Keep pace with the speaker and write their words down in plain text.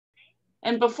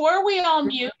And before we all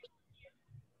mute,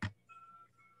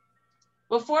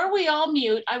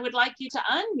 I would like you to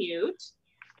unmute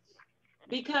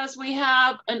because we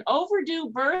have an overdue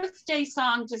birthday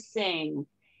song to sing.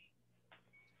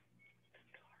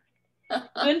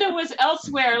 Linda Hart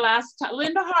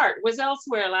was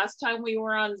elsewhere last time we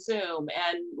were on Zoom,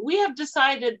 and we have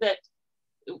decided that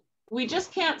we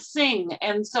just can't sing,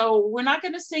 and so we're not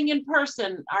going to sing in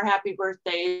person our happy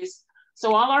birthdays.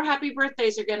 So all our happy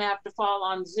birthdays are going to have to fall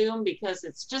on Zoom because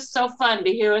it's just so fun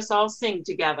to hear us all sing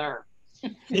together.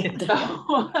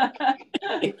 So,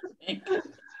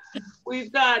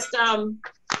 we've got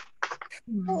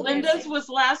Linda's was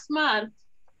last month,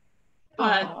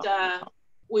 but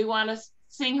we want to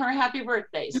sing her happy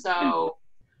birthday. So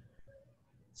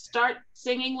start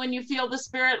singing when you feel the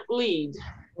spirit lead.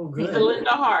 Oh, good. For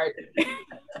Linda Hart.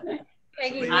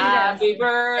 Happy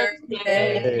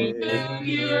birthday to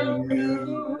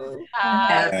you.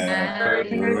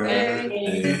 Happy birthday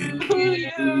to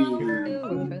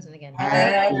you. Frozen again.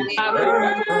 Happy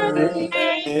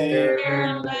birthday,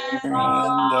 dear Linda.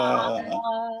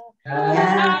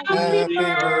 Happy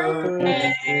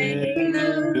birthday to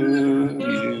you.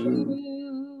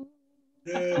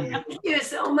 Thank you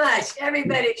so much.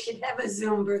 Everybody should have a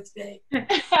Zoom birthday.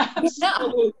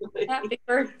 Absolutely. Happy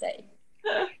birthday.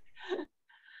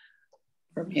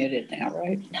 We're muted now,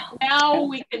 right? No. Now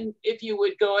we can, if you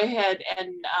would go ahead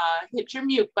and hit your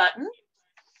mute button.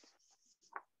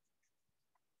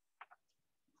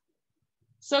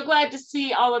 So glad to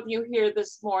see all of you here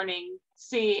this morning,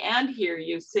 see and hear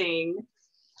you sing.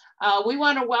 We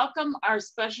want to welcome our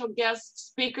special guest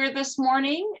speaker this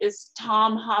morning is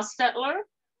Tom Hostetler.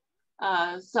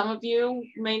 Some of you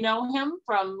may know him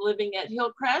from living at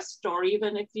Hillcrest, or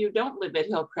even if you don't live at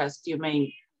Hillcrest, you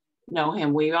may know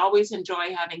him. We always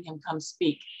enjoy having him come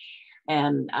speak.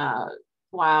 And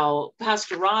while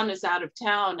Pastor Ron is out of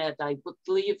town at, I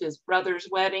believe, his brother's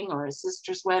wedding or his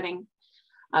sister's wedding,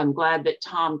 I'm glad that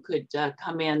Tom could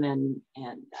come in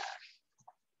and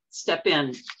step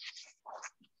in.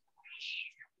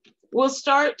 We'll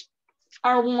start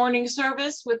our morning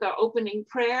service with our opening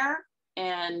prayer,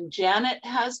 and Janet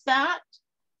has that.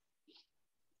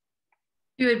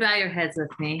 You would bow your heads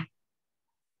with me.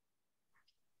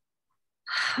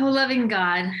 Oh, loving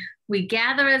God, we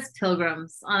gather as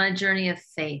pilgrims on a journey of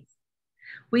faith.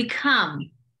 We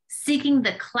come seeking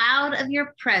the cloud of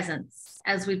your presence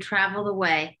as we travel the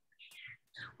way.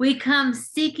 We come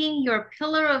seeking your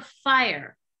pillar of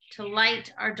fire to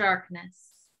light our darkness.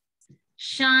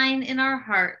 Shine in our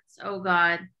hearts, O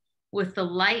God, with the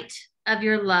light of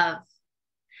your love.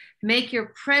 Make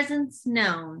your presence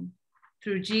known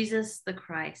through Jesus the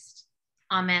Christ.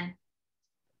 Amen.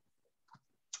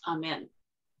 Amen.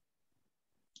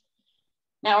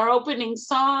 Now our opening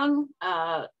song,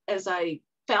 as I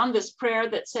found this prayer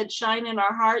that said, shine in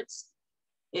our hearts,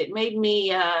 it made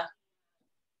me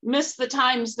miss the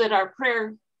times that our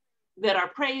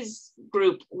praise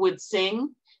group would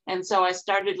sing. And so I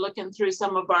started looking through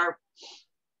some of our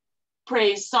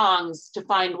praise songs to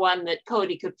find one that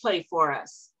Cody could play for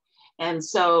us. And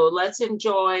so let's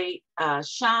enjoy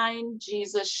Shine,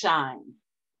 Jesus, Shine.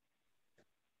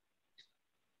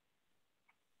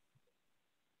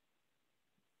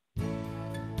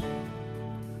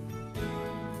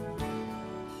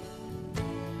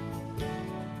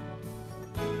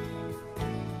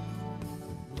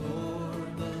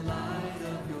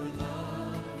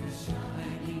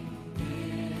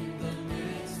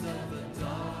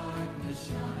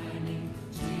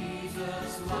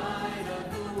 Light of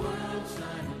the world,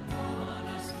 shine upon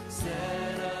us,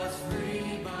 set us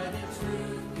free by the truth.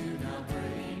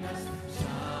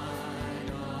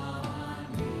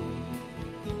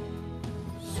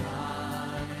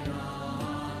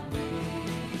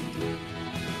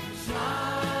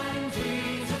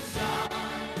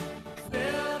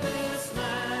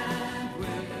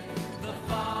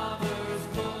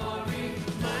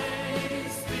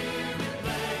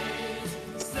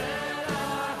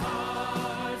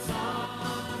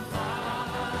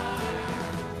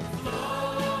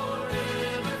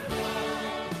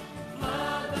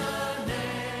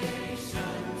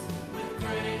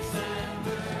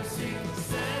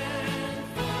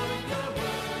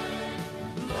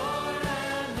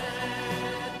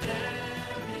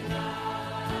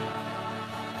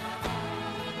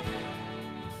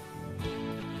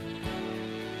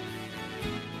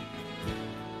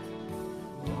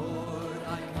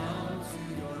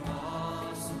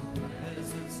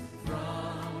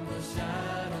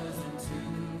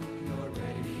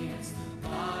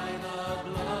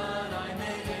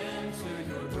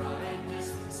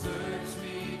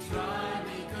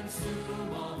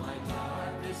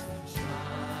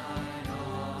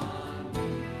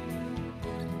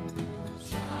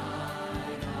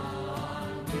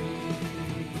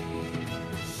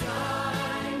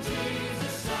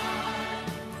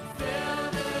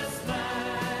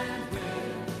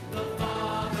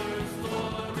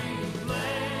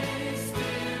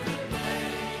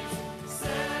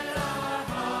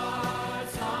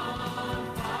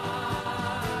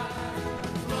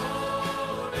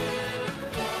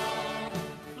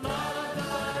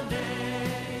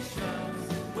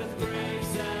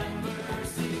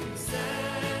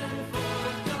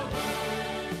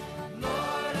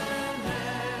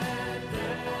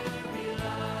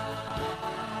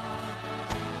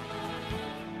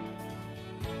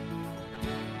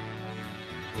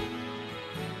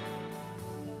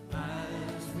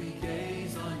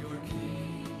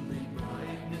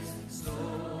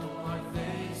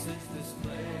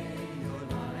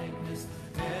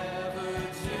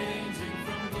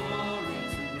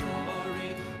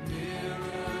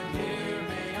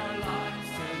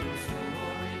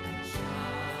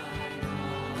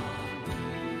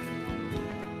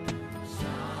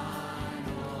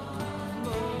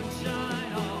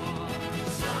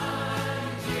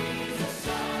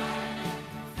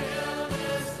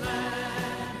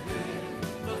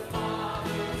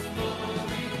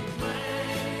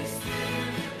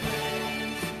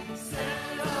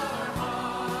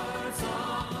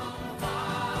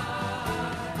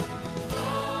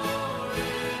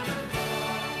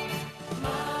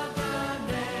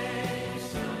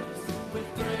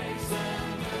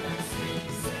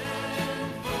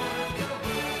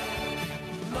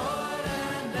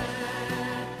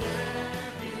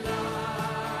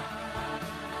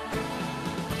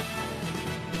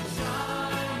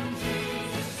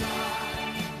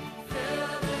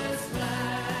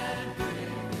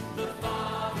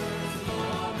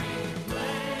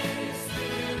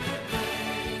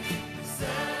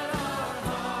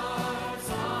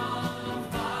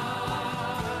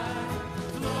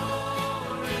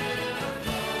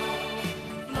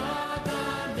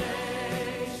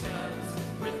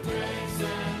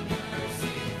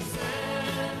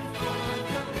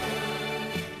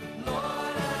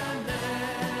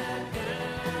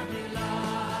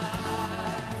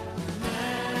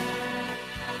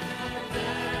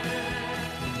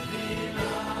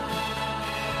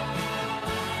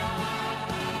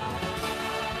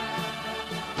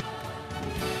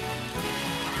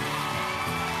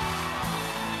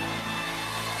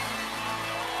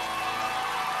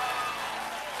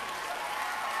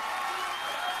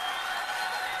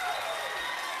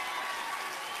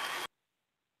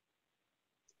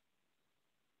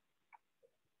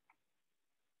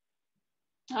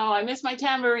 Oh, I miss my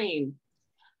tambourine.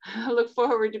 I look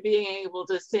forward to being able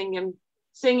to sing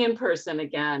in person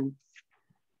again.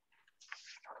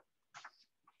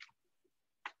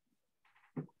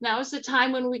 Now is the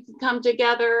time when we can come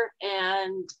together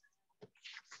and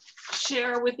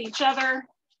share with each other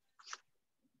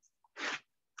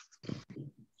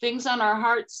things on our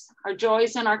hearts, our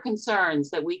joys and our concerns,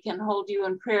 that we can hold you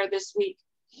in prayer this week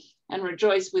and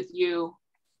rejoice with you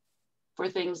for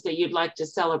things that you'd like to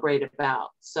celebrate about.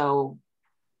 So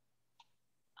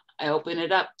I open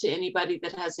it up to anybody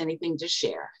that has anything to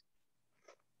share.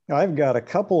 I've got a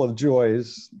couple of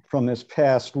joys from this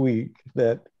past week.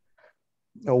 That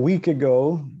a week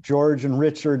ago, George and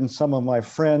Richard and some of my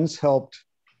friends helped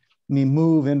me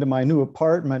move into my new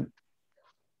apartment.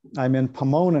 I'm in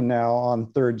Pomona now on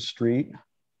 3rd Street.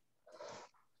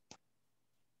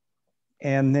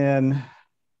 And then as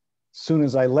soon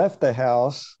as I left the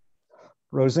house,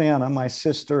 Rosanna, my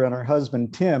sister, and her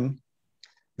husband, Tim,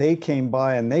 they came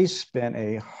by and they spent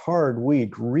a hard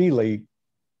week really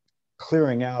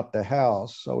clearing out the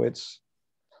house. So it's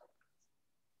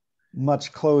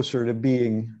much closer to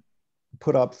being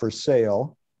put up for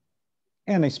sale.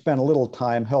 And they spent a little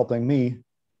time helping me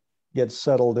get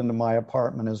settled into my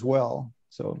apartment as well.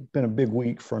 So it's been a big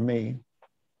week for me.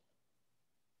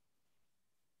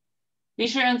 Be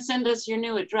sure and send us your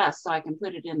new address so I can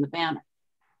put it in the banner.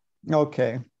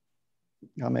 Okay,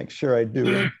 I'll make sure I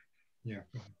do. Yeah.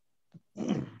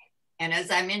 And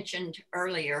as I mentioned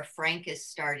earlier, Frank is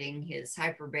starting his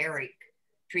hyperbaric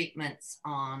treatments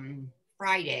on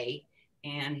Friday,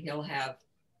 and he'll have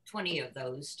 20 of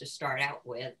those to start out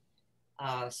with.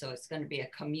 So it's going to be a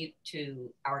commute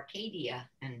to Arcadia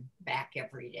and back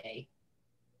every day.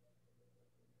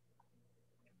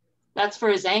 That's for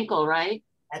his ankle, right?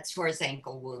 That's for his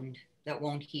ankle wound that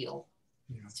won't heal.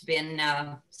 Yeah. It's been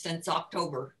since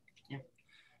October. Yeah.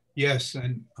 Yes,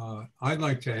 and I'd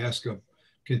like to ask a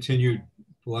continued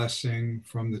blessing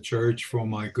from the church for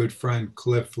my good friend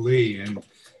Cliff Lee in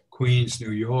Queens,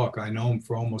 New York. I know him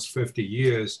for almost 50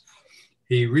 years.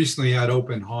 He recently had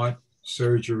open heart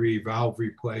surgery, valve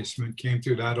replacement, came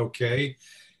through that okay.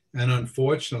 And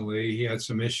unfortunately, he had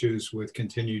some issues with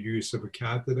continued use of a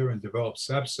catheter and developed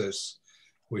sepsis,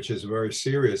 which is very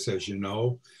serious, as you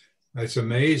know. It's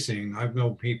amazing. I've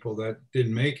known people that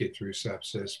didn't make it through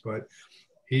sepsis, but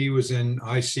he was in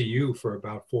ICU for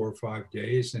about 4 or 5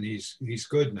 days, and he's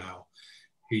good now.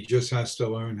 He just has to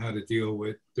learn how to deal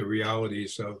with the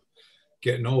realities of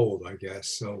getting old, I guess.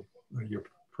 So your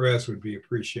prayers would be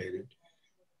appreciated.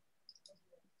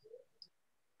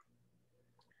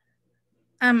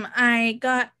 I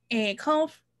got a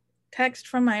text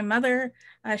from my mother.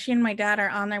 She and my dad are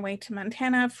on their way to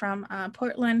Montana from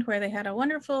Portland, where they had a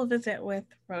wonderful visit with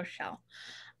Rochelle.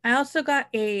 I also got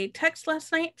a text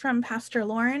last night from Pastor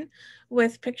Lauren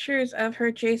with pictures of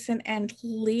her Jason and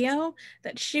Leo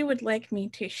that she would like me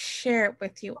to share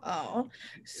with you all.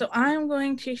 So I'm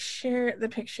going to share the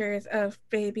pictures of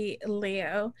baby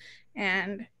Leo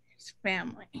and his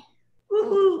family.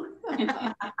 Woohoo!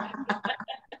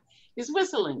 He's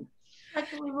whistling.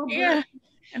 Yeah,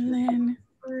 and then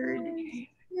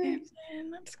birdie. And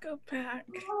then let's go back.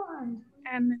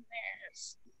 And then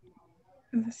there's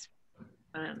this.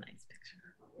 What a nice picture.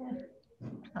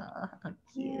 Oh,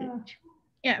 cute.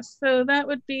 Yeah, so that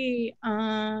would be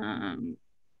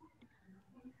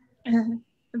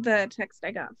the text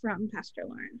I got from Pastor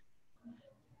Lauren.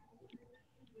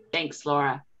 Thanks,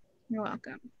 Laura. You're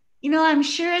welcome. You know, I'm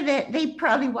sure that they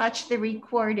probably watched the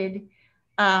recorded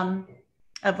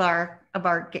of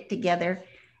our get together,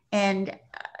 and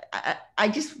I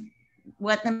just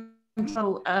want them to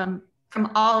know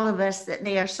from all of us that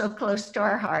they are so close to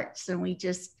our hearts, and we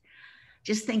just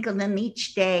think of them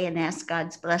each day and ask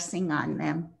God's blessing on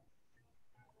them.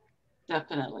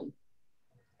 Definitely.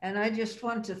 And I just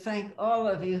want to thank all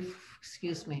of you,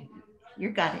 excuse me.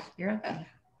 You got it, you're okay.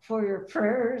 For your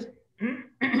prayers,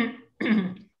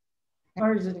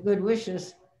 words and good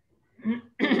wishes.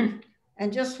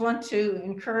 And just want to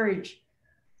encourage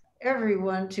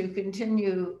everyone to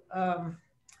continue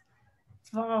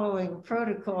following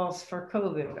protocols for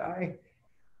COVID. I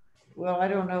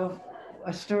don't know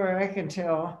a story I can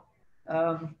tell.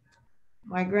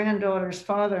 My granddaughter's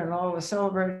father-in-law was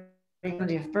celebrating his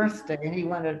 70th birthday, and he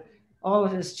wanted all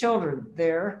of his children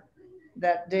there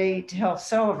that day to help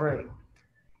celebrate.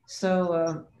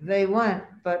 So they went,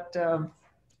 but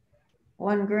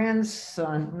one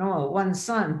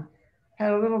son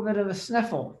had a little bit of a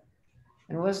sniffle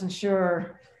and wasn't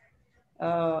sure,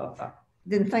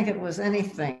 didn't think it was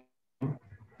anything,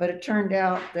 but it turned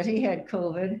out that he had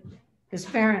COVID. His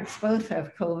parents both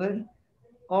have COVID.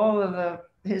 All of the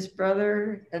his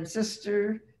brother and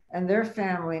sister and their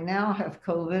family now have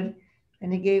COVID,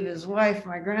 and he gave his wife,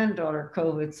 my granddaughter,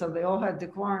 COVID, so they all had to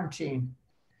quarantine.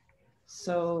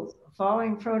 So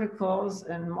following protocols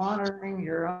and monitoring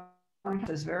your own health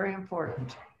is very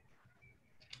important.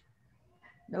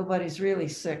 Nobody's really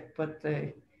sick, but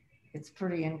it's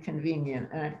pretty inconvenient,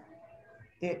 and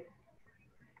it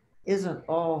isn't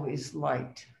always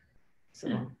light.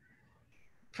 So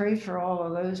pray for all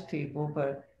of those people,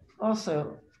 but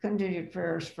also continued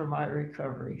prayers for my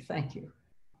recovery. Thank you.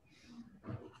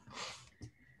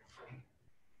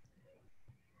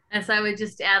 And so I would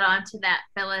just add on to that,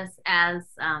 Phyllis, as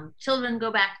children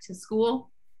go back to school,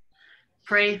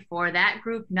 pray for that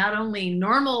group, not only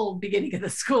normal beginning of the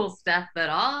school stuff, but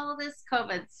all this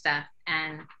COVID stuff.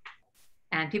 And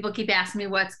people keep asking me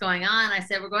what's going on. I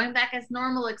said, we're going back as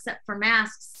normal, except for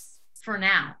masks for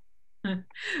now.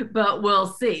 But we'll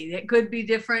see. It could be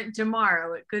different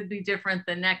tomorrow. It could be different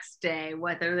the next day.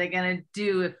 What are they going to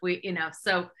do if we,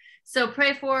 so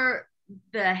pray for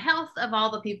the health of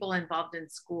all the people involved in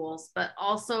schools, but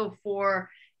also for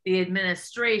the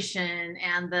administration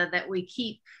and that we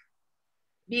keep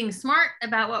being smart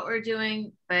about what we're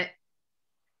doing, but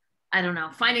I don't know,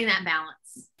 finding that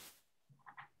balance.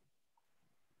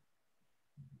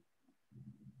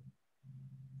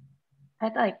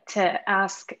 I'd like to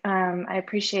ask, I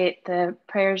appreciate the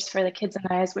prayers for the kids and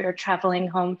I as we were traveling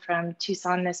home from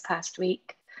Tucson this past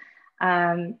week.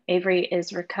 Avery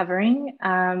is recovering,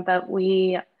 but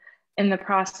we, in the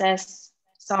process,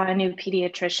 saw a new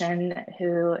pediatrician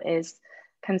who is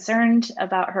concerned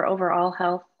about her overall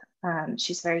health.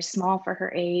 She's very small for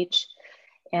her age.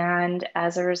 And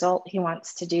as a result, he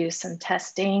wants to do some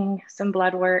testing, some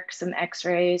blood work, some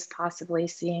x-rays, possibly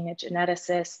seeing a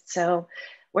geneticist. So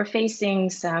we're facing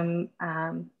some,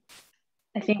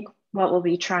 I think, what will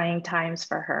be trying times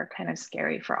for her, kind of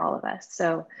scary for all of us.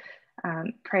 So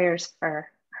prayers for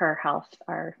her health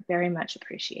are very much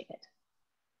appreciated.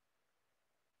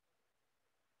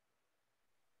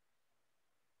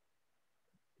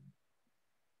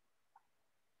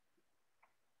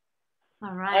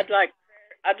 All right.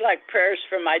 I'd like prayers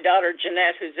for my daughter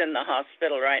Jeanette, who's in the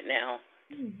hospital right now.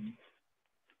 Mm-hmm.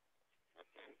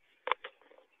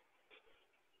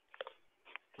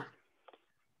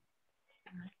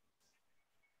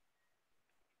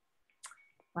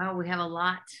 Wow, we have a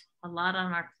lot on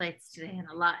our plates today and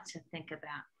a lot to think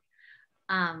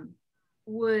about.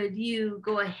 Would you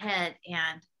go ahead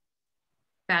and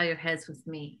bow your heads with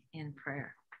me in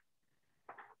prayer?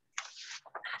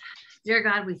 Dear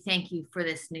God, we thank you for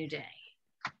this new day.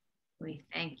 We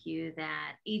thank you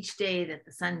that each day that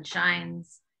the sun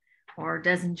shines or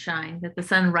doesn't shine, that the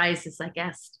sun rises, I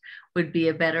guess, would be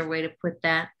a better way to put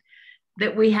that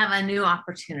we have a new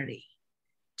opportunity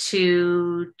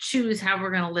to choose how we're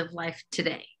going to live life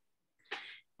today.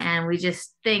 And we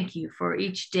just thank you for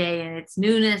each day and its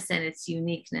newness and its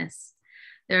uniqueness.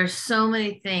 There are so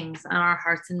many things on our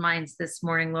hearts and minds this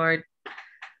morning, Lord.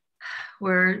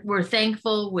 We're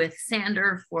thankful with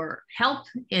Sander for help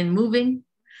in moving.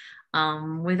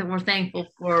 We're thankful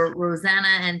for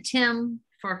Rosanna and Tim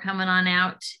for coming on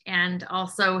out and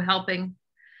also helping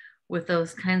with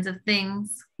those kinds of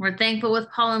things. We're thankful with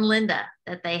Paul and Linda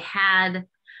that they had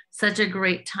such a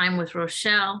great time with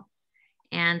Rochelle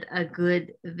and a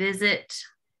good visit.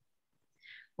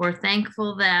 We're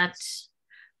thankful that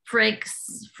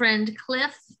Frank's friend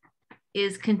Cliff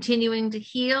is continuing to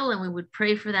heal, and we would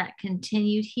pray for that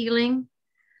continued healing.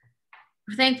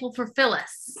 We're thankful for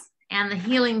Phyllis and the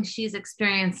healing she's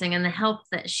experiencing and the help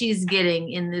that she's getting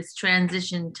in this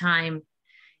transition time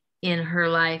in her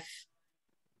life.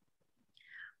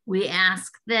 We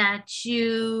ask that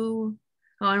you,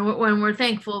 when we're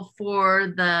thankful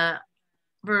for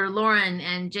Lauren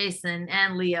and Jason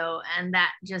and Leo and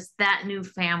that new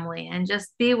family, and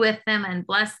just be with them and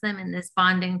bless them in this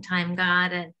bonding time,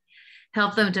 God, and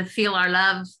help them to feel our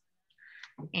love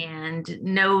and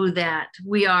know that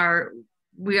we are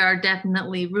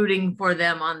definitely rooting for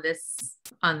them on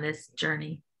this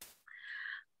journey.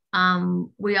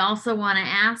 We also want to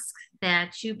ask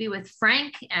that you be with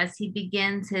Frank as he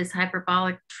begins his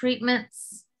hyperbolic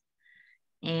treatments,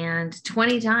 and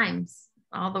 20 times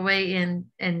all the way in,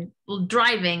 and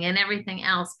driving and everything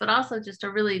else, but also just a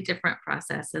really different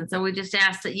process. And so we just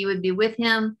ask that you would be with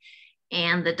him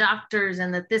and the doctors,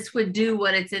 and that this would do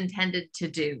what it's intended to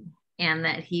do, and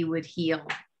that he would heal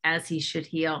as he should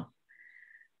heal.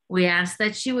 We ask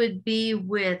that you would be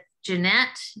with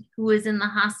Jeanette, who is in the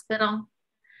hospital,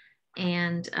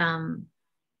 and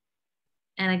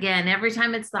And again, every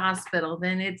time it's the hospital,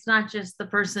 then it's not just the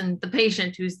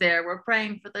patient who's there. We're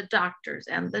praying for the doctors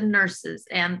and the nurses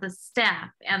and the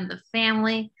staff and the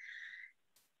family.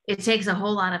 It takes a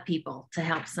whole lot of people to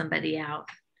help somebody out.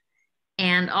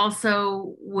 And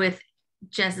also with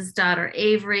Jess's daughter,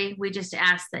 Avery, we just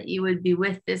ask that you would be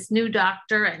with this new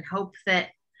doctor and hope that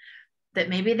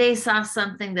maybe they saw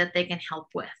something that they can help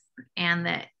with, and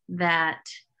that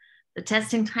the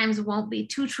testing times won't be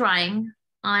too trying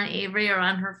on Avery or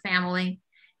on her family,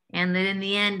 and that in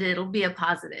the end, it'll be a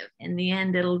positive. In the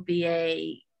end, it'll be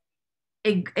a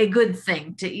good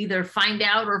thing to either find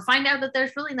out that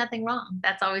there's really nothing wrong.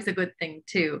 That's always a good thing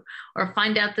too. Or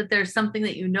find out that there's something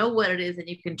that you know what it is and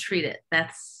you can treat it.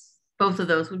 Both of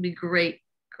those would be great,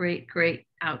 great, great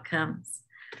outcomes.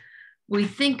 We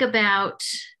think about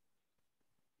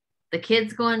the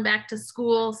kids going back to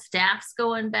school, staffs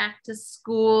going back to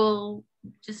school,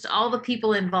 just all the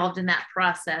people involved in that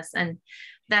process. And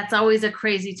that's always a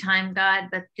crazy time, God.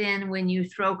 But then when you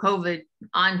throw COVID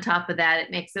on top of that, it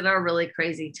makes it a really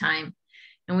crazy time.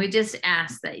 And we just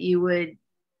ask that you would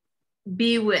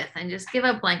be with and just give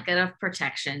a blanket of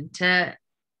protection to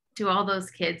all those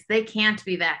kids. They can't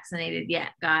be vaccinated yet,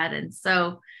 God. And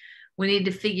so we need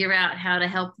to figure out how to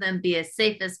help them be as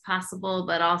safe as possible,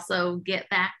 but also get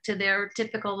back to their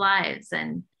typical lives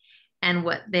and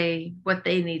what they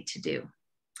need to do.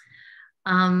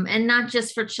 And not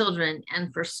just for children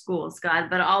and for schools,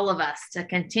 God, but all of us to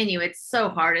continue. It's so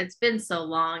hard. It's been so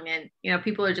long. And,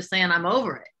 people are just saying, I'm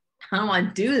over it. I don't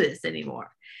want to do this anymore.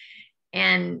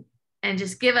 And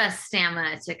just give us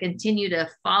stamina to continue to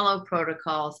follow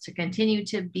protocols, to continue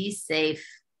to be safe.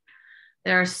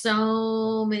 There are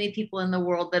so many people in the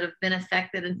world that have been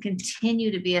affected and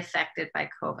continue to be affected by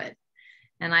COVID.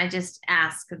 And I just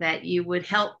ask that you would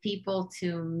help people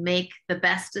to make the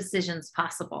best decisions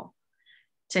possible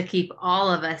to keep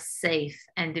all of us safe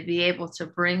and to be able to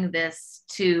bring this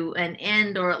to an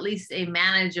end, or at least a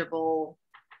manageable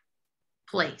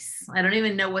place. I don't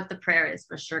even know what the prayer is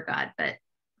for sure, God, but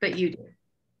you do.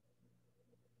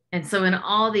 And so in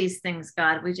all these things,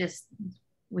 God,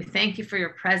 we thank you for your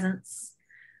presence.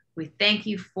 We thank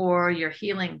you for your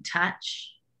healing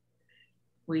touch.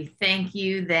 We thank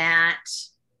you that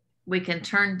we can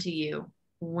turn to you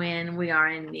when we are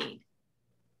in need.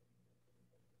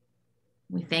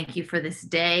 We thank you for this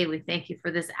day. We thank you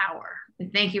for this hour. We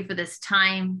thank you for this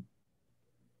time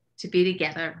to be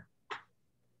together.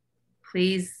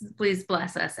 Please, please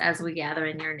bless us as we gather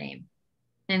in your name.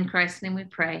 In Christ's name we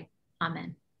pray.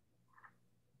 Amen.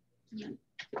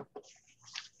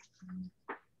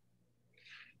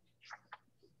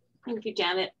 Thank you,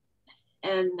 Janet.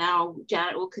 And now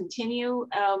Janet will continue.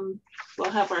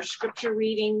 We'll have our scripture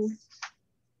reading.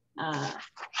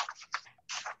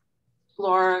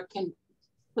 Laura can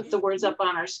put the words up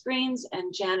on our screens,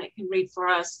 and Janet can read for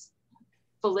us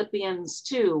Philippians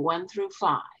 2,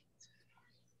 1-5.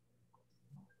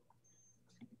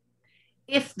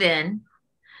 If then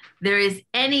there is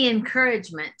any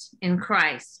encouragement in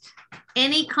Christ,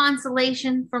 any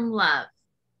consolation from love,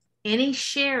 any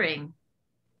sharing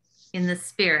in the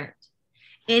Spirit,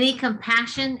 any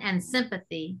compassion and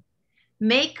sympathy,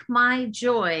 make my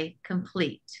joy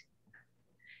complete.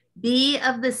 Be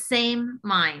of the same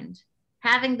mind,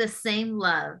 having the same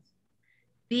love,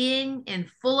 being in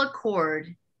full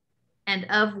accord and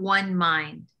of one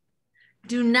mind.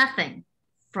 Do nothing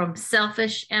from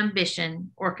selfish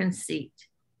ambition or conceit,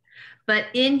 but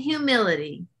in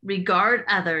humility regard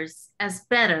others as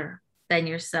better than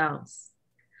yourselves.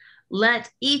 Let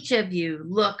each of you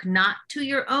look not to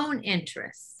your own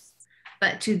interests,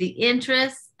 but to the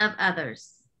interests of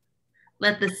others.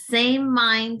 Let the same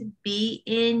mind be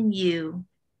in you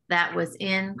that was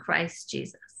in Christ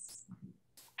Jesus.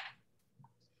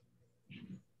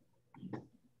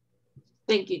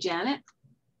 Thank you, Janet.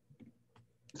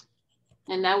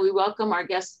 And now we welcome our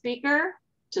guest speaker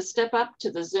to step up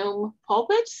to the Zoom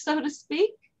pulpit, so to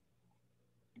speak.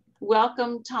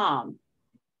 Welcome, Tom.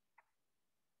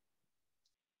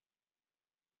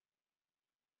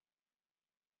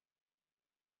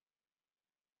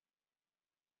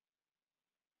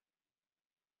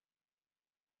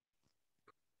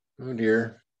 Oh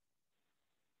dear.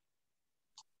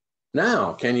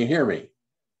 Now, can you hear me?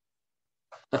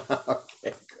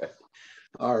 Okay, good.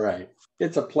 All right.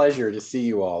 It's a pleasure to see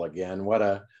you all again. What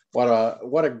a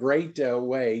great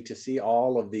way to see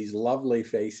all of these lovely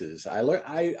faces.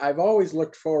 I've always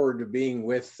looked forward to being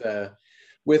with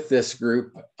this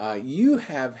group. You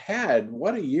have had,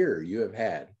 what a year you have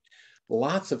had.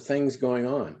 lots of things going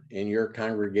on in your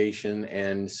congregation.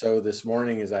 And so this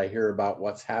morning, as I hear about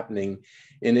what's happening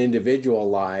in individual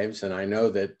lives, and I know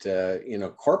that you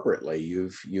know, corporately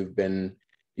you've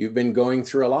been going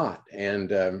through a lot,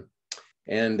 and I'm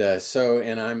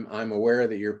aware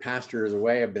that your pastor is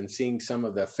away. I've been seeing some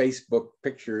of the Facebook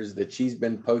pictures that she's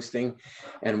been posting,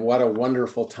 and what a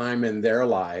wonderful time in their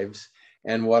lives,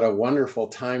 and what a wonderful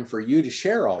time for you to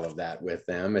share all of that with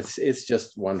them. It's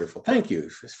just wonderful. Thank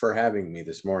you for having me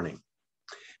this morning.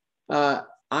 I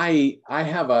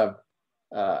have a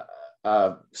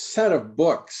set of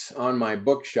books on my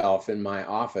bookshelf in my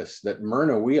office that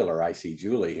Myrna Wheeler, I see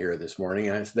Julie here this morning,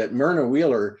 that Myrna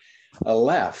Wheeler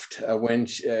left when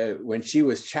she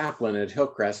was chaplain at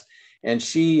Hillcrest, and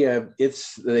she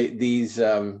it's these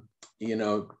you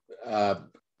know,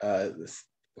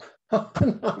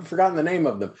 I've forgotten the name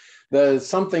of them. The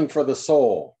something for the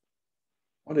soul.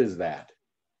 What is that?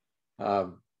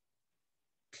 No,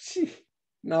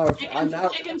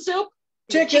 Chicken soup.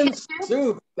 Chicken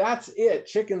soup. That's it.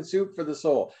 Chicken soup for the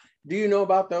soul. Do you know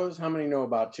about those? How many know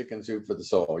about chicken soup for the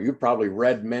soul? You've probably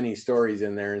read many stories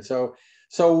in there. And so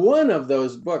one of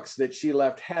those books that she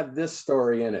left had this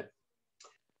story in it.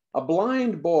 A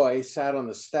blind boy sat on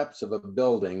the steps of a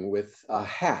building with a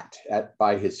hat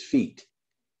by his feet.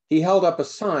 He held up a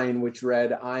sign which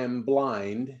read, "I am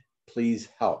blind, please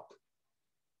help."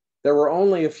 There were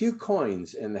only a few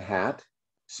coins in the hat,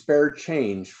 spare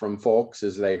change from folks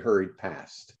as they hurried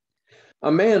past.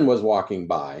 A man was walking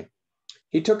by.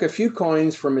 He took a few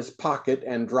coins from his pocket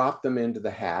and dropped them into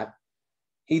the hat.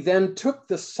 He then took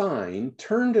the sign,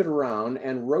 turned it around,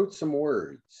 and wrote some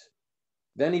words.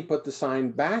 Then he put the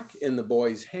sign back in the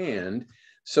boy's hand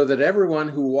so that everyone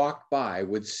who walked by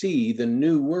would see the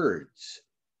new words.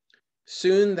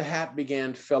 Soon the hat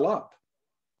began to fill up.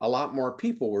 A lot more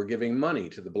people were giving money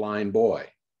to the blind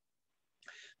boy.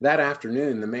 That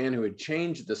afternoon, the man who had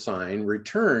changed the sign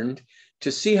returned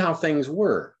to see how things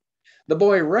were. The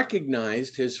boy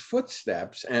recognized his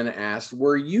footsteps and asked,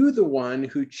 "Were you the one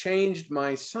who changed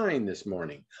my sign this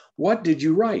morning? What did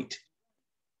you write?"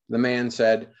 The man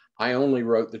said, "I only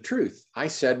wrote the truth. I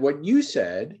said what you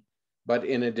said, but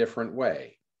in a different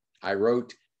way. I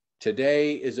wrote,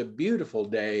 'Today is a beautiful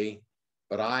day,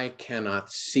 but I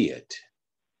cannot see it.'"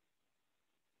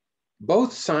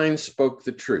 Both signs spoke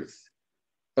the truth,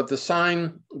 but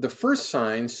the first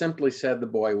sign simply said the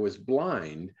boy was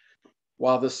blind,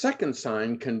 while the second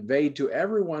sign conveyed to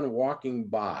everyone walking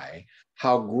by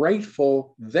how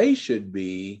grateful they should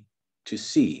be to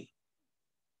see.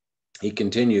 He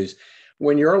continues,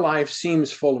 "When your life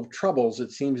seems full of troubles,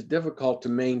 it seems difficult to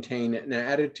maintain an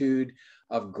attitude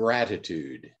of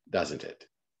gratitude, doesn't it?"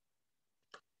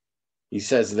 He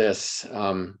says this,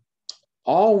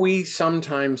 all we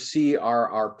sometimes see are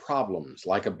our problems,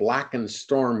 like a blackened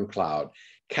storm cloud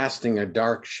casting a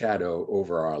dark shadow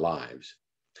over our lives.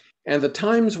 And the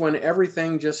times when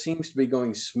everything just seems to be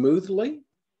going smoothly,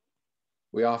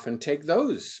 we often take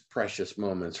those precious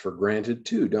moments for granted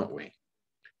too, don't we?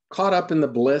 Caught up in the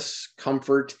bliss,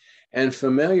 comfort, and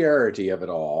familiarity of it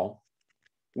all,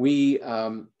 we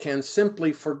can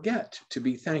simply forget to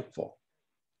be thankful.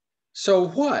 So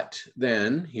what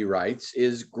then, he writes,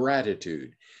 is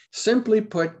gratitude? Simply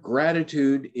put,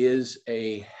 gratitude is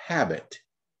a habit.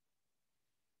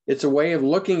 It's a way of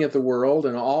looking at the world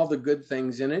and all the good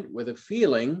things in it with a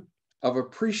feeling of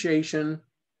appreciation,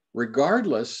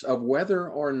 regardless of whether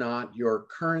or not your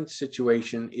current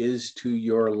situation is to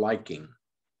your liking.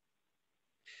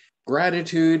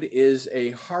 Gratitude is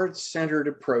a heart-centered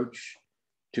approach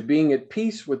to being at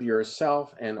peace with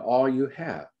yourself and all you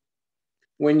have.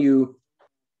 When you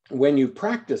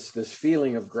practice this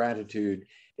feeling of gratitude,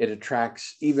 it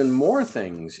attracts even more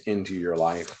things into your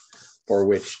life for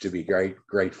which to be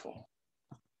grateful.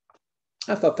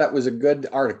 I thought that was a good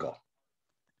article,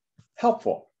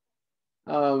 helpful.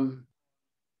 And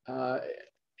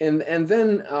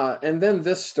then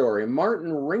this story.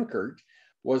 Martin Rinkert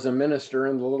was a minister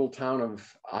in the little town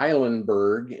of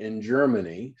Eilenburg in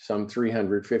Germany some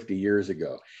 350 years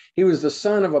ago. He was the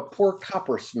son of a poor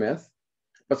coppersmith,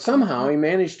 but somehow he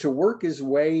managed to work his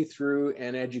way through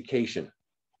an education.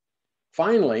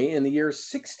 Finally, in the year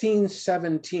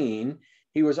 1617,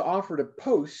 he was offered a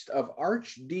post of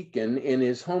archdeacon in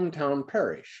his hometown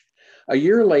parish. A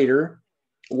year later,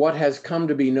 what has come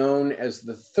to be known as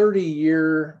the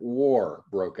 30-Year War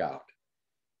broke out.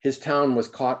 His town was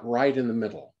caught right in the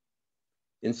middle.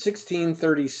 In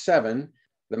 1637,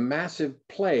 the massive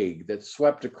plague that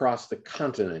swept across the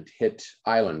continent hit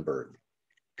Eilenburg.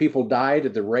 People died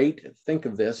at the rate, think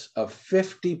of this, of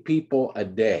 50 people a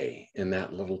day in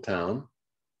that little town.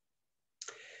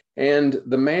 And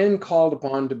the man called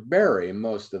upon to bury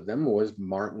most of them was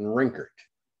Martin Rinkart.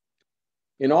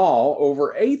 In all,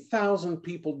 over 8,000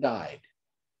 people died,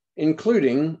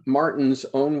 including Martin's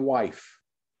own wife.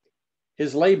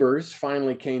 His labors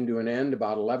finally came to an end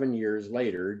about 11 years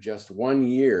later, just 1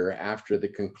 year after the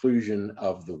conclusion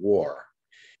of the war.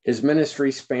 His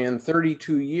ministry spanned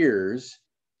 32 years,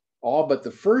 all but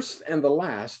the first and the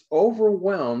last,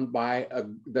 overwhelmed by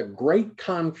the great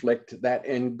conflict that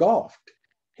engulfed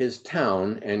his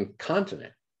town and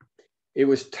continent. It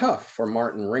was tough for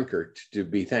Martin Rinkart to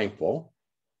be thankful,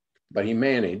 but he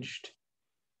managed.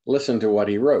 Listen to what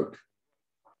he wrote.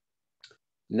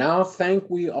 Now thank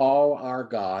we all our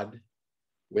God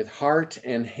with heart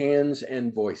and hands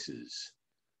and voices,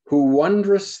 who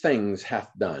wondrous things hath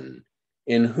done,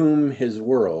 in whom his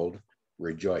world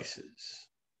rejoices.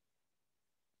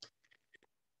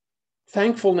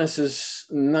 Thankfulness is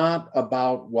not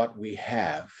about what we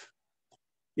have.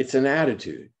 It's an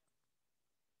attitude.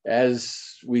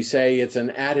 As we say, it's an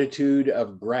attitude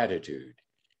of gratitude,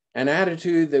 an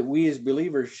attitude that we as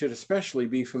believers should especially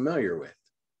be familiar with.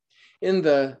 In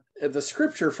the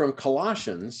scripture from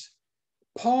Colossians,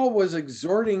 Paul was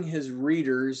exhorting his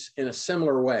readers in a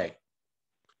similar way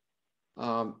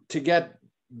to get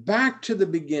back to the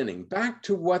beginning, back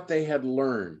to what they had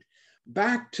learned,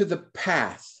 back to the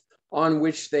path on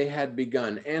which they had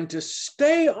begun, and to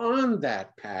stay on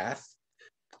that path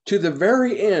to the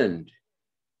very end,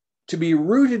 to be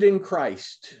rooted in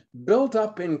Christ, built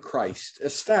up in Christ,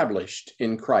 established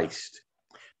in Christ,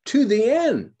 to the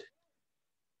end.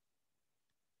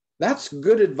 That's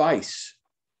good advice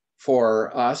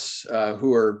for us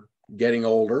who are getting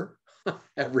older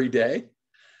every day.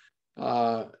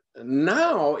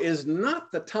 Now is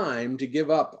not the time to give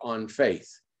up on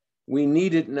faith. We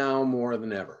need it now more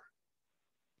than ever.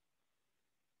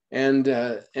 And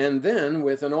then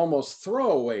with an almost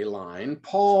throwaway line,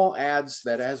 Paul adds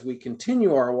that as we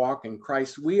continue our walk in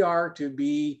Christ, we are to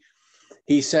be,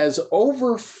 he says,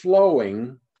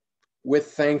 overflowing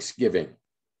with thanksgiving.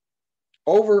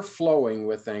 Overflowing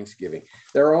with thanksgiving.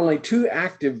 There are only two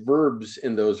active verbs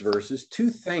in those verses, two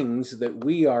things that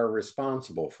we are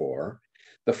responsible for.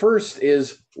 The first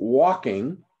is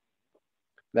walking,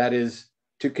 that is,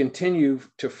 to continue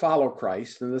to follow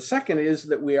Christ. And the second is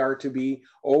that we are to be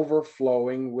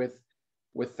overflowing with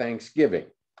thanksgiving.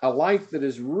 A life that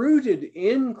is rooted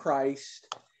in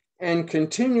Christ and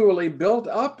continually built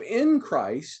up in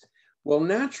Christ will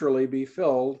naturally be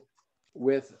filled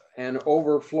with an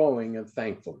overflowing of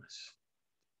thankfulness.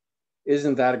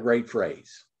 Isn't that a great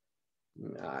phrase?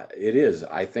 It is,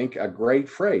 I think, a great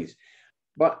phrase.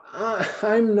 But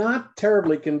I'm not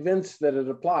terribly convinced that it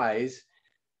applies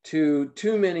to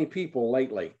too many people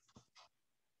lately.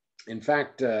 In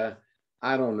fact,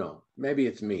 I don't know, maybe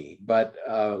it's me, but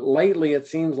lately it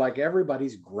seems like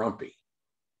everybody's grumpy.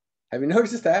 Have you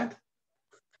noticed that?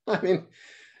 I mean,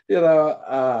 you know,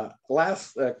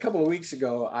 a couple of weeks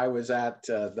ago, I was at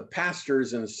the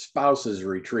Pastors and Spouses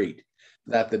Retreat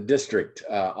that the district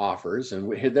offers.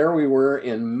 And there we were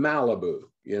in Malibu,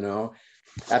 you know,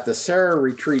 at the Sarah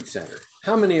Retreat Center.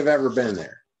 How many have ever been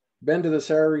there? Been to the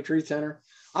Sarah Retreat Center?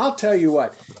 I'll tell you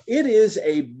what, it is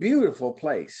a beautiful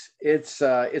place. It's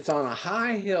on a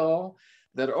high hill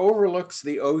that overlooks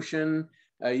the ocean.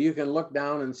 You can look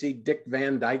down and see Dick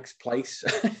Van Dyke's place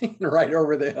right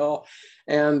over the hill.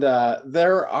 And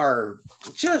there are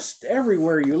just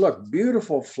everywhere you look,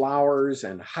 beautiful flowers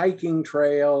and hiking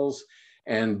trails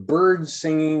and birds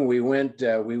singing. We went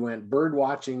bird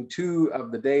watching 2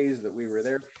 of the days that we were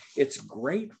there. It's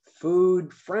great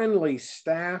food, friendly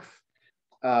staff,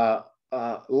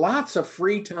 lots of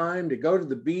free time to go to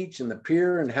the beach and the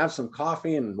pier and have some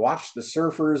coffee and watch the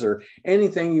surfers or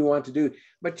anything you want to do.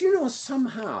 But you know,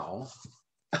 somehow,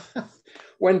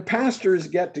 when pastors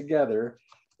get together,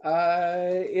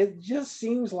 it just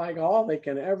seems like all they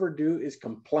can ever do is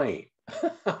complain.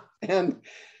 And,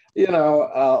 you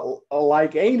know,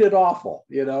 like, ain't it awful?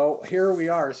 You know, here we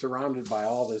are surrounded by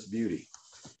all this beauty.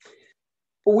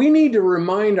 We need to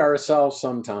remind ourselves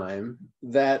sometime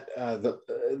that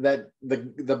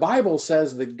the Bible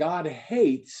says that God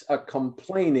hates a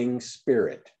complaining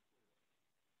spirit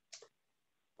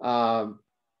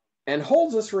and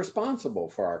holds us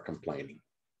responsible for our complaining.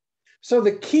 So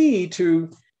the key to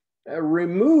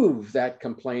remove that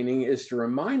complaining is to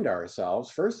remind ourselves,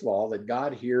 first of all, that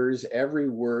God hears every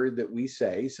word that we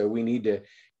say. So we need to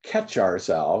catch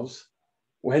ourselves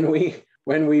when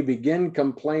we begin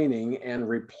complaining and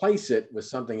replace it with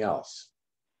something else.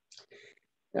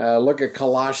 Look at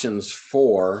Colossians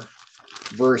 4,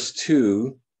 verse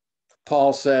 2.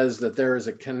 Paul says that there is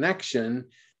a connection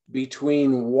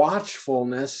between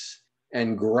watchfulness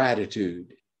and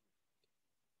gratitude.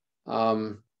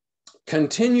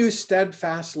 Continue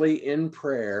steadfastly in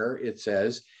prayer, it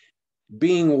says,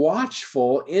 being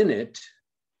watchful in it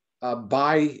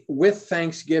with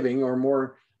thanksgiving, or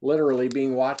more literally,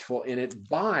 being watchful in it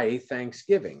by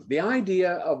thanksgiving. The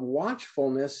idea of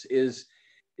watchfulness is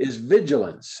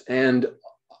vigilance and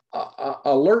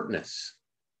alertness.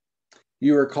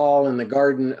 You recall in the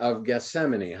Garden of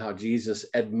Gethsemane how Jesus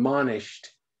admonished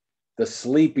the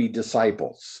sleepy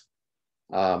disciples,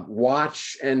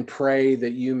 watch and pray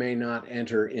that you may not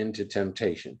enter into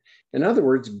temptation. In other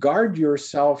words, guard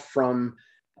yourself from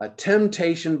a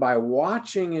temptation by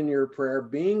watching in your prayer,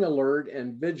 being alert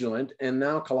and vigilant. And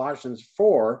now Colossians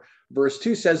 4, verse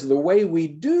 2 says the way we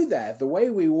do that, the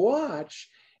way we watch,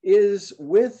 is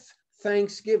with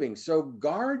thanksgiving. So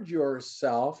guard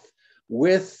yourself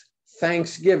with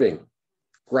thanksgiving,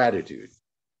 gratitude.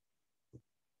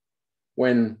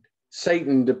 When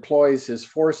Satan deploys his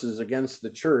forces against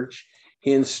the church,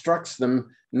 he instructs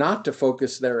them not to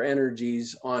focus their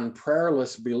energies on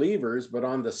prayerless believers, but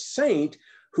on the saint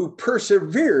who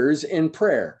perseveres in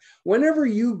prayer. Whenever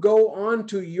you go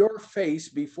onto your face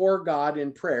before God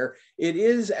in prayer, it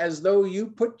is as though you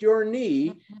put your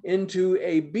knee into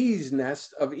a bee's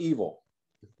nest of evil.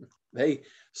 They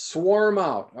swarm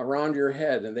out around your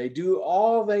head, and they do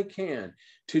all they can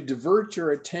to divert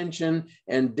your attention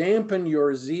and dampen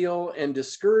your zeal and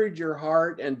discourage your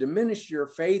heart and diminish your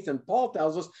faith. And Paul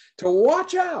tells us to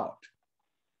watch out,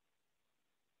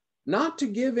 not to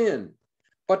give in,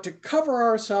 but to cover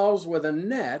ourselves with a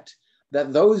net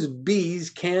that those bees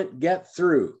can't get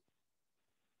through.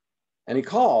 And he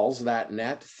calls that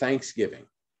net thanksgiving.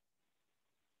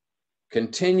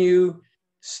 Continue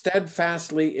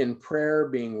steadfastly in prayer,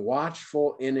 being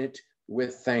watchful in it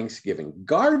with thanksgiving.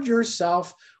 Guard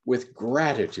yourself with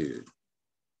gratitude.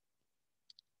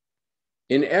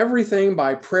 In everything,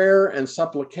 by prayer and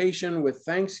supplication with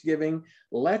thanksgiving,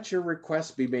 let your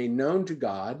requests be made known to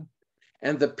God,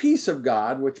 and the peace of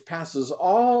God, which passes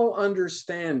all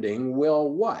understanding, will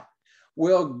what?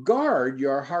 Will guard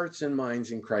your hearts and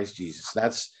minds in Christ Jesus.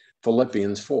 That's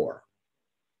Philippians 4.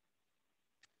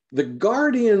 The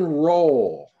guardian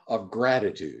role of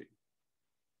gratitude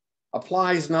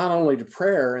applies not only to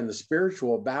prayer and the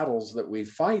spiritual battles that we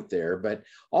fight there, but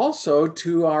also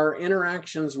to our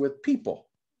interactions with people.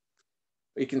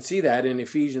 We can see that in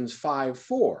Ephesians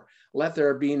 5:4. Let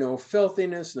there be no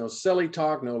filthiness, no silly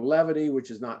talk, no levity, which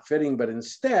is not fitting, but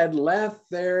instead let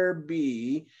there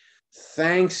be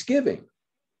thanksgiving.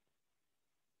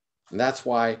 And that's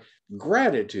why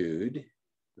gratitude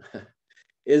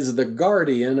is the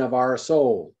guardian of our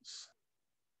souls.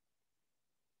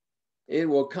 It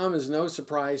will come as no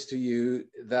surprise to you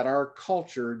that our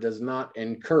culture does not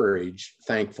encourage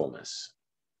thankfulness.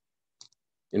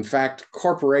 In fact,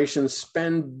 corporations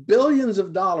spend billions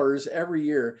of dollars every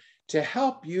year to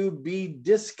help you be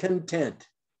discontent.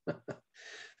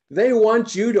 They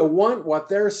want you to want what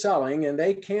they're selling, and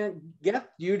they can't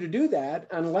get you to do that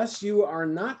unless you are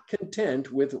not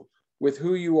content with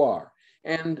who you are.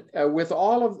 And with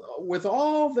all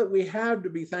that we have to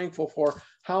be thankful for,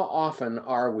 how often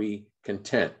are we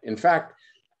content? In fact,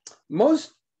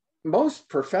 most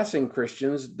professing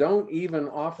Christians don't even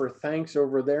offer thanks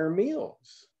over their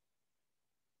meals,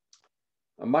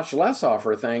 much less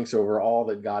offer thanks over all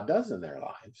that God does in their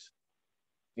lives,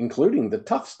 including the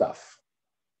tough stuff.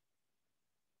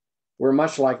 We're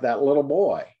much like that little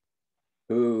boy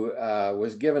who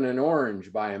was given an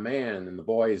orange by a man, and the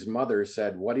boy's mother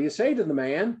said, "What do you say to the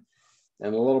man?"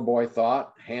 And the little boy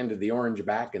thought, handed the orange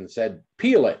back and said,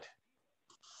 "Peel it."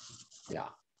 Yeah.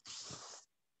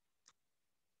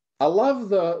 I love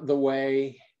the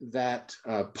way that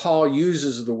Paul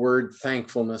uses the word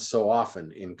thankfulness so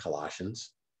often in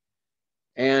Colossians.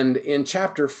 And in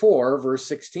chapter 4, verse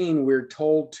 16, we're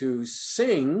told to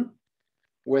sing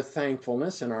with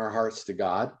thankfulness in our hearts to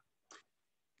God.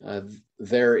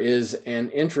 There is an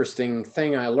interesting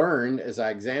thing I learned as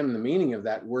I examined the meaning of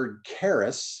that word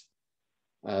charis,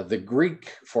 the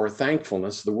Greek for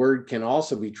thankfulness. The word can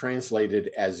also be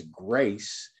translated as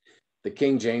grace. The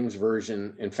King James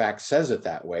Version, in fact, says it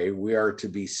that way. We are to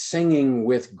be singing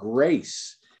with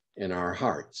grace in our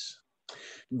hearts.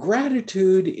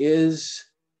 Gratitude is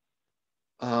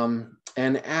an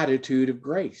attitude of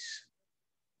grace.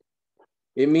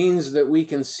 It means that we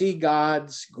can see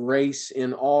God's grace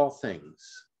in all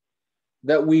things,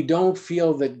 that we don't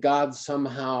feel that God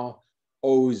somehow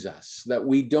owes us, that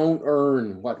we don't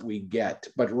earn what we get,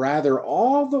 but rather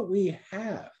all that we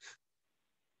have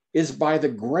is by the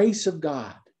grace of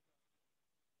God.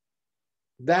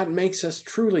 That makes us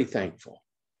truly thankful.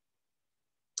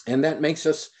 And that makes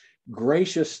us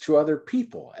gracious to other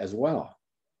people as well.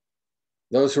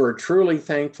 Those who are truly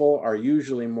thankful are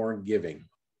usually more giving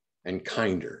and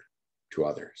kinder to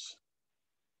others.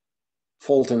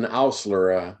 Fulton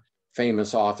Oursler, a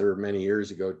famous author many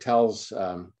years ago, tells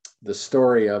the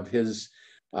story of his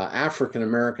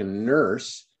African-American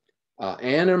nurse,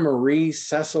 Anna Marie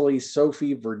Cecily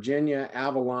Sophie Virginia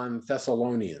Avalon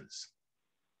Thessalonians.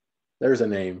 There's a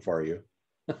name for you.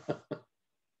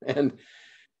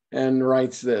 and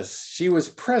writes this: she was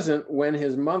present when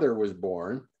his mother was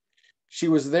born. She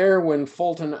was there when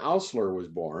Fulton Oursler was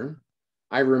born.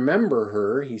 I remember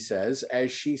her, he says,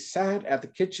 as she sat at the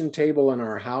kitchen table in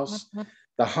our house,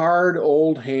 the hard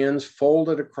old hands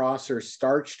folded across her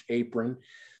starched apron,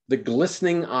 the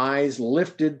glistening eyes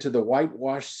lifted to the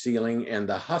whitewashed ceiling, and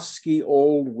the husky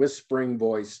old whispering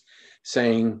voice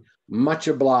saying, "Much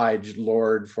obliged,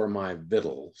 Lord, for my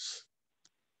victuals."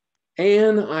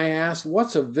 And I asked,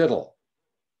 "What's a victual?"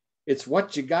 "It's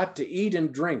what you got to eat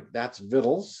and drink, that's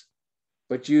victuals.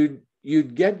 But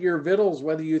you'd get your victuals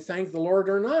whether you thank the Lord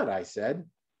or not," I said.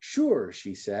 "Sure,"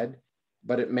 she said,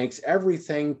 "but it makes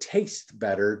everything taste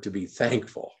better to be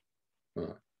thankful."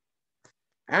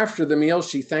 After the meal,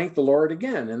 she thanked the Lord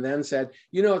again and then said,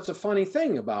 "You know, it's a funny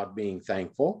thing about being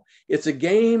thankful. It's a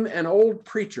game an old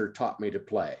preacher taught me to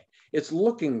play. It's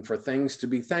looking for things to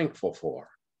be thankful for.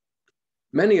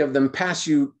 Many of them pass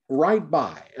you right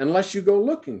by unless you go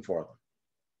looking for them.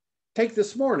 Take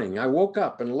this morning, I woke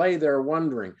up and lay there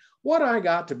wondering what I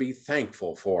got to be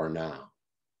thankful for now.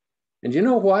 And you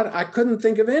know what? I couldn't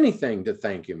think of anything to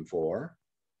thank him for.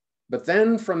 But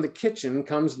then from the kitchen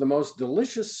comes the most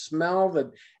delicious smell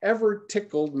that ever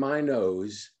tickled my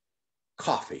nose: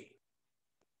 coffee.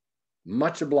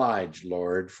 Much obliged,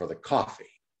 Lord, for the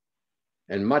coffee.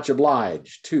 And much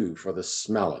obliged, too, for the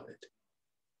smell of it."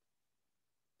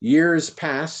 Years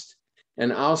passed,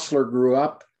 and Oursler grew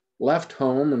up, left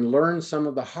home, and learned some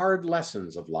of the hard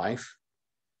lessons of life.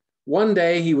 One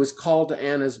day he was called to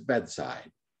Anna's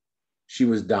bedside. She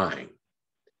was dying.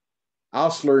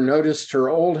 Oursler noticed her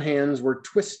old hands were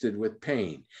twisted with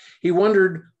pain. He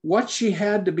wondered what she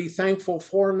had to be thankful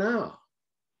for now.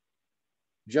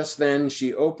 Just then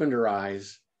she opened her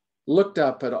eyes, looked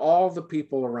up at all the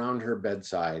people around her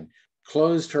bedside,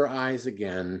 closed her eyes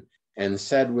again, and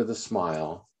said with a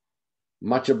smile,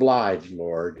 "Much obliged,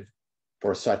 Lord,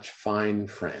 for such fine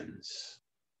friends."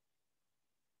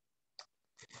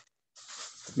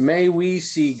 May we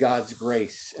see God's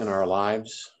grace in our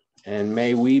lives, and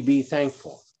may we be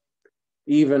thankful,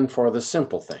 even for the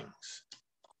simple things,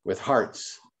 with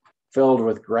hearts filled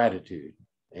with gratitude.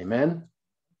 Amen.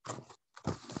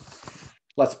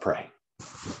 Let's pray.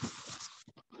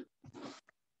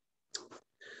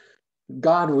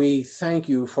 God, we thank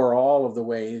you for all of the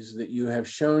ways that you have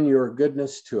shown your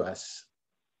goodness to us.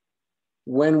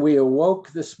 When we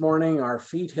awoke this morning, our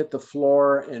feet hit the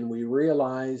floor and we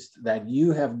realized that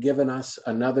you have given us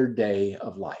another day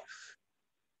of life.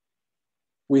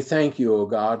 We thank you, O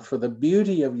God, for the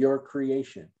beauty of your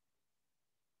creation,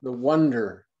 the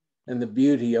wonder and the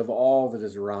beauty of all that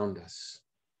is around us.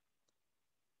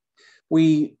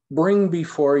 We bring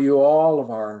before you all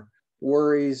of our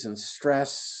worries and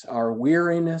stress, our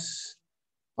weariness,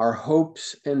 our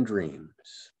hopes and dreams.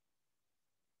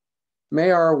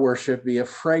 May our worship be a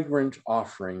fragrant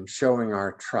offering showing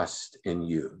our trust in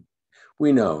you.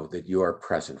 We know that you are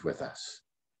present with us.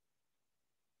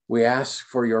 We ask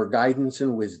for your guidance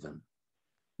and wisdom.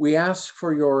 We ask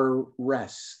for your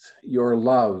rest, your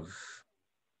love.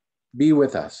 Be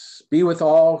with us. Be with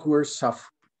all who are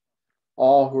suffering,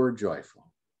 all who are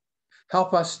joyful.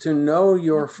 Help us to know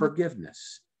your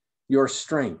forgiveness, your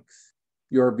strength,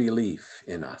 your belief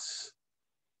in us.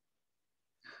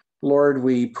 Lord,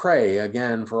 we pray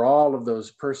again for all of those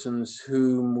persons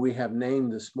whom we have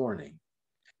named this morning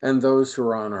and those who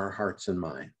are on our hearts and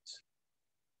minds.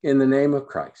 In the name of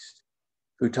Christ,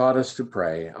 who taught us to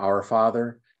pray, "Our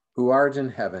Father, who art in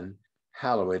heaven,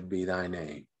 hallowed be thy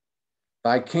name.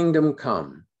 Thy kingdom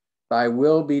come, thy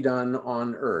will be done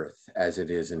on earth as it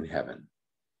is in heaven.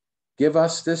 Give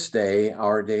us this day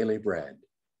our daily bread,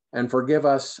 and forgive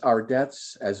us our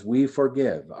debts as we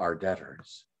forgive our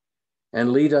debtors.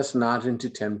 And lead us not into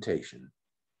temptation,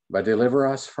 but deliver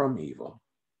us from evil.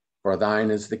 For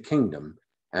thine is the kingdom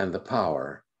and the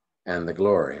power and the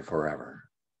glory forever.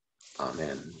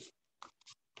 Amen."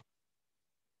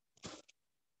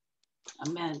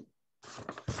 Amen.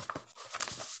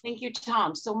 Thank you,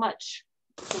 Tom, so much.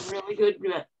 It's a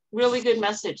really good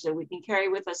message that we can carry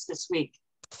with us this week.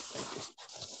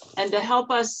 And to help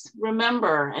us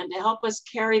remember and to help us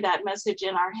carry that message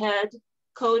in our head,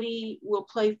 Cody will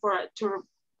play for it to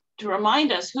to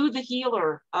remind us who the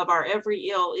healer of our every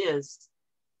ill is.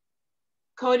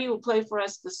 Cody will play for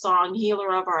us the song,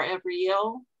 Healer of Our Every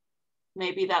Ill.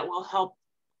 Maybe that will help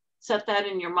set that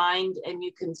in your mind, and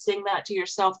you can sing that to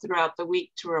yourself throughout the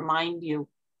week to remind you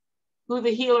who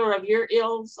the healer of your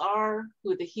ills are,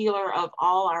 who the healer of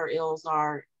all our ills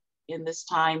are in this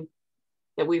time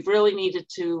that we've really needed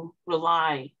to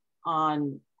rely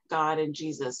on God and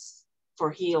Jesus for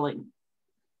healing.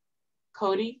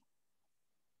 Cody?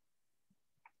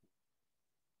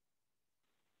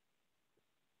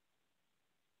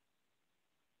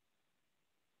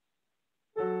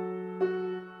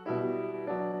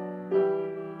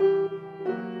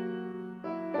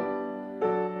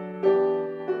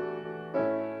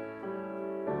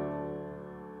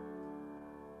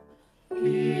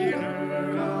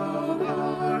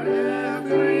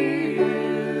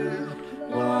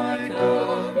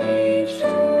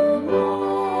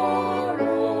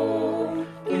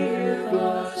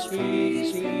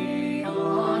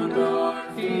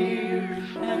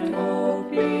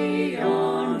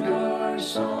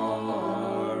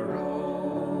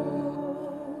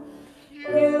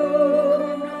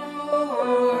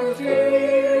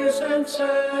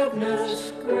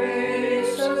 Sadness,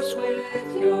 grace us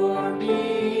with your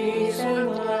peace and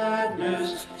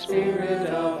gladness, Spirit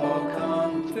of all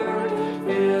comfort,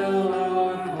 fill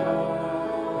our hearts.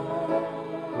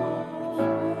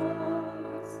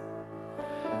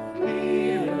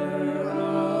 Healer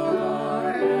of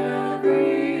our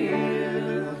every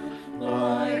ill,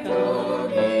 light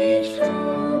of each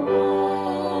tomorrow,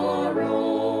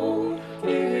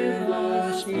 give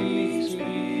us peace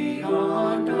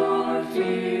beyond our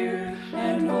fear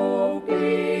and hope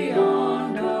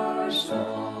beyond our sorrow.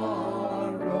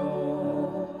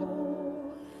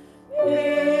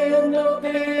 In the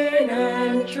pain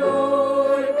and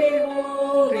joy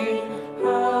beholding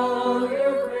how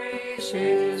your grace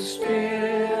is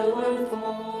still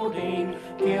unfolding,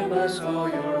 give us all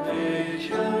your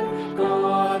vision,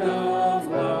 God of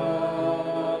love.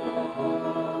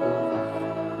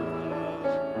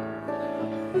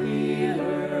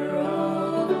 Healer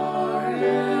of our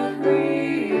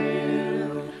every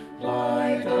ill,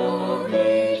 light of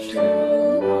each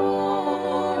tomorrow,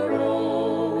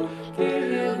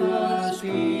 give us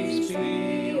peace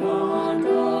beyond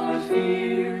our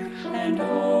fear and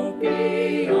hope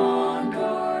beyond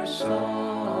our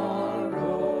sorrow.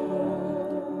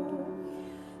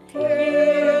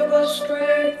 Give us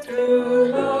strength to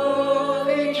love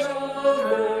each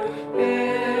other,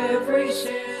 every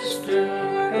sister,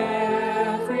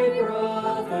 every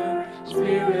brother,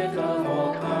 Spirit of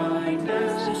all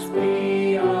kindness,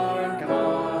 be our guide.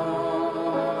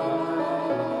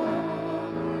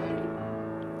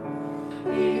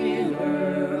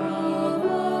 Healer of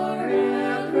our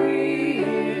every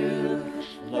ill,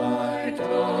 light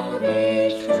of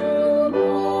each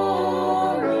tomorrow,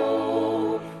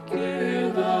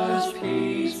 give us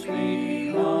peace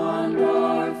beyond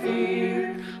our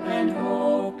fear and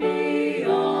hope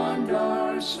beyond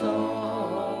our sorrow.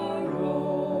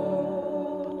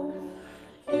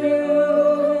 You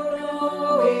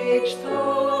know each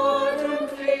thought and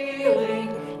feeling,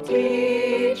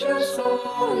 teach us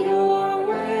all your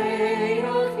way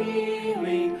of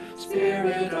healing,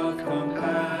 Spirit of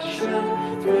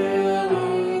compassion, fill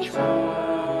each heart.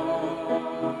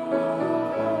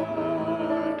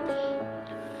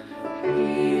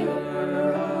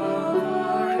 Healer of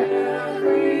our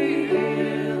every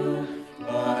ill,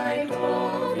 light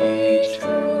of each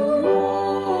tomorrow,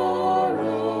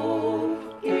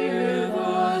 give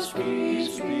us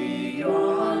peace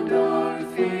beyond our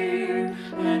fear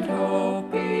and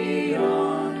hope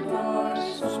beyond our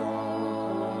sorrow.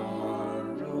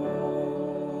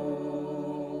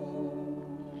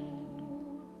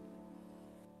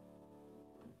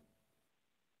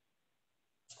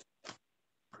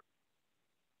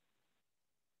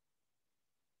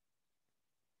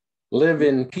 Live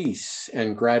in peace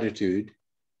and gratitude,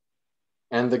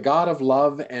 and the God of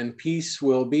love and peace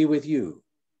will be with you.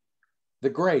 The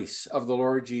grace of the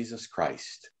Lord Jesus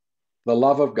Christ, the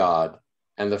love of God,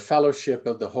 and the fellowship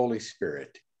of the Holy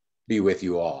Spirit be with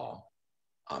you all.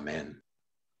 Amen.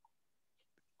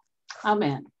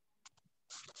 Amen.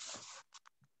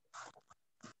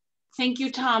 Thank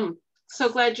you, Tom. So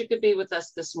glad you could be with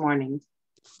us this morning.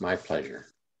 My pleasure.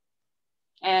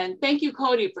 And thank you,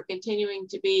 Cody, for continuing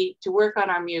to work on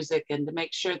our music and to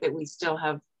make sure that we still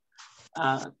have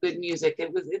good music.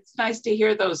 It's nice to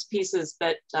hear those pieces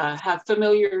that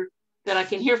that I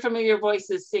can hear familiar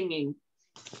voices singing.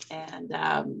 And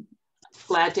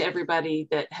glad to everybody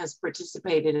that has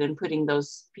participated in putting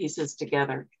those pieces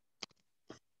together.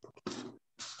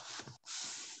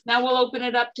 Now we'll open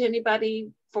it up to anybody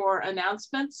for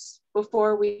announcements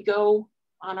before we go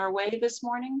on our way this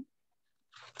morning.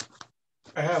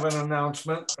 I have an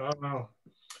announcement.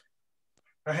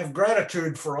 I have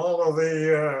gratitude for all of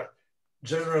the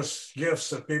generous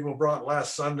gifts that people brought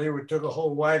last Sunday. We took a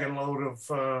whole wagon load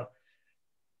of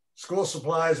school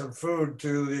supplies and food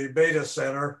to the Beta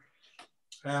Center,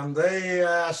 and they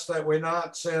asked that we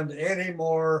not send any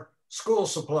more school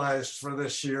supplies for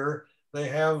this year. They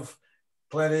have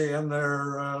plenty in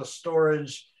their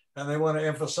storage, and they want to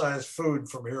emphasize food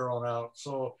from here on out.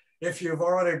 So if you've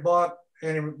already bought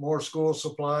any more school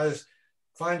supplies,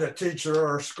 find a teacher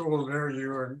or school near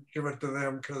you and give it to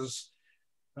them, because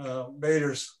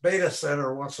Beta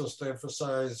Center wants us to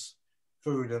emphasize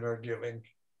food in our giving.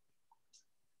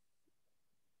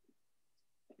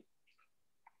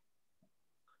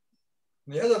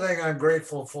 The other thing I'm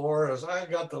grateful for is I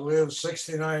got to live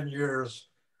 69 years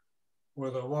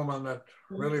with a woman that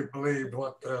really believed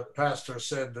what the pastor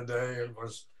said today and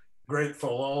was grateful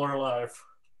all her life.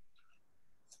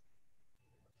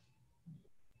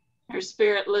 Her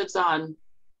spirit lives on.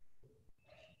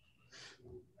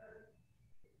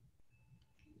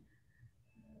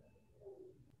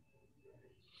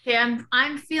 Okay,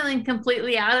 I'm feeling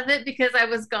completely out of it because I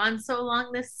was gone so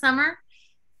long this summer.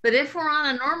 But if we're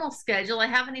on a normal schedule, I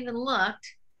haven't even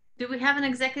looked. Do we have an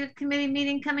executive committee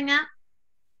meeting coming up?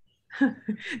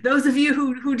 Those of you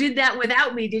who did that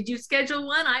without me, did you schedule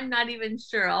one? I'm not even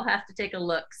sure. I'll have to take a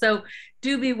look. So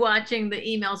do be watching the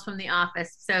emails from the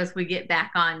office so as we get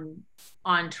back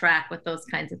on track with those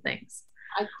kinds of things.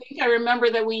 I think I remember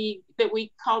that we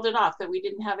called it off, that we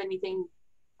didn't have anything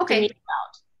to meet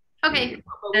about. Okay.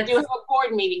 But we do have a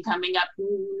board meeting coming up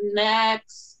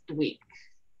next week.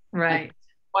 Right.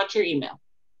 Watch your email.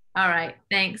 All right,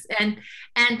 thanks. And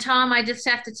Tom, I just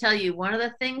have to tell you, one of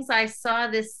the things I saw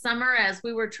this summer as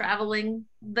we were traveling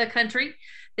the country,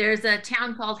 there's a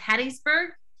town called Hattiesburg,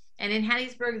 and in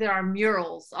Hattiesburg there are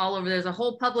murals all over. There's a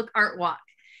whole public art walk,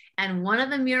 and one of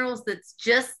the murals that's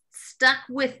just stuck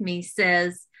with me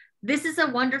says, "This is a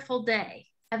wonderful day.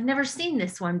 I've never seen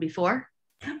this one before."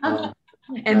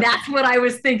 And that's what I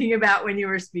was thinking about when you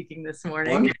were speaking this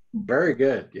morning. Very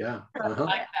good, yeah. I like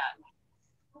that.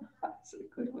 That's a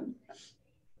good one.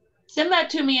 Send that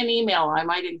to me in email. I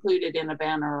might include it in a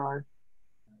banner or.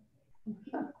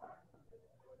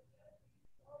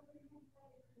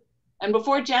 And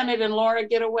before Janet and Laura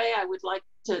get away, I would like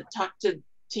to talk to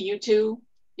you two,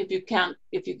 if you can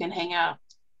hang out.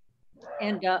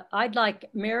 And I'd like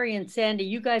Mary and Sandy,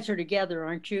 you guys are together,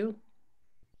 aren't you?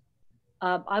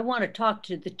 I want to talk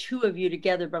to the two of you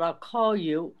together, but I'll call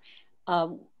you.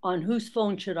 On whose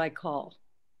phone should I call?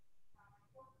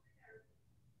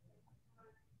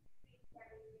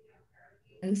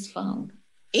 Whose phone?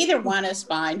 Either one is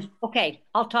fine. Okay,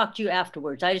 I'll talk to you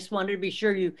afterwards. I just wanted to be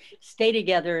sure you stay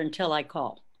together until I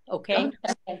call. Okay?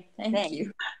 Okay. Thank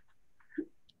you.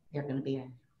 You're going to be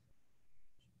in.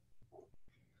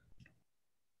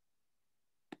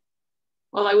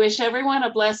 Well, I wish everyone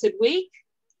a blessed week.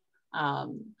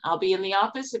 I'll be in the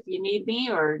office if you need me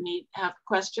or have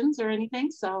questions or anything.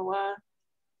 So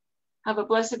have a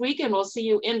blessed week, and we'll see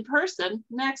you in person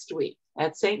next week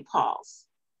at St. Paul's.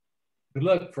 Good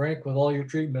luck, Frank, with all your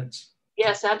treatments.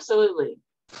 Yes, absolutely.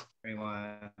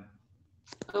 Everyone.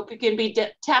 Hope you can be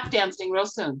tap dancing real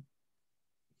soon.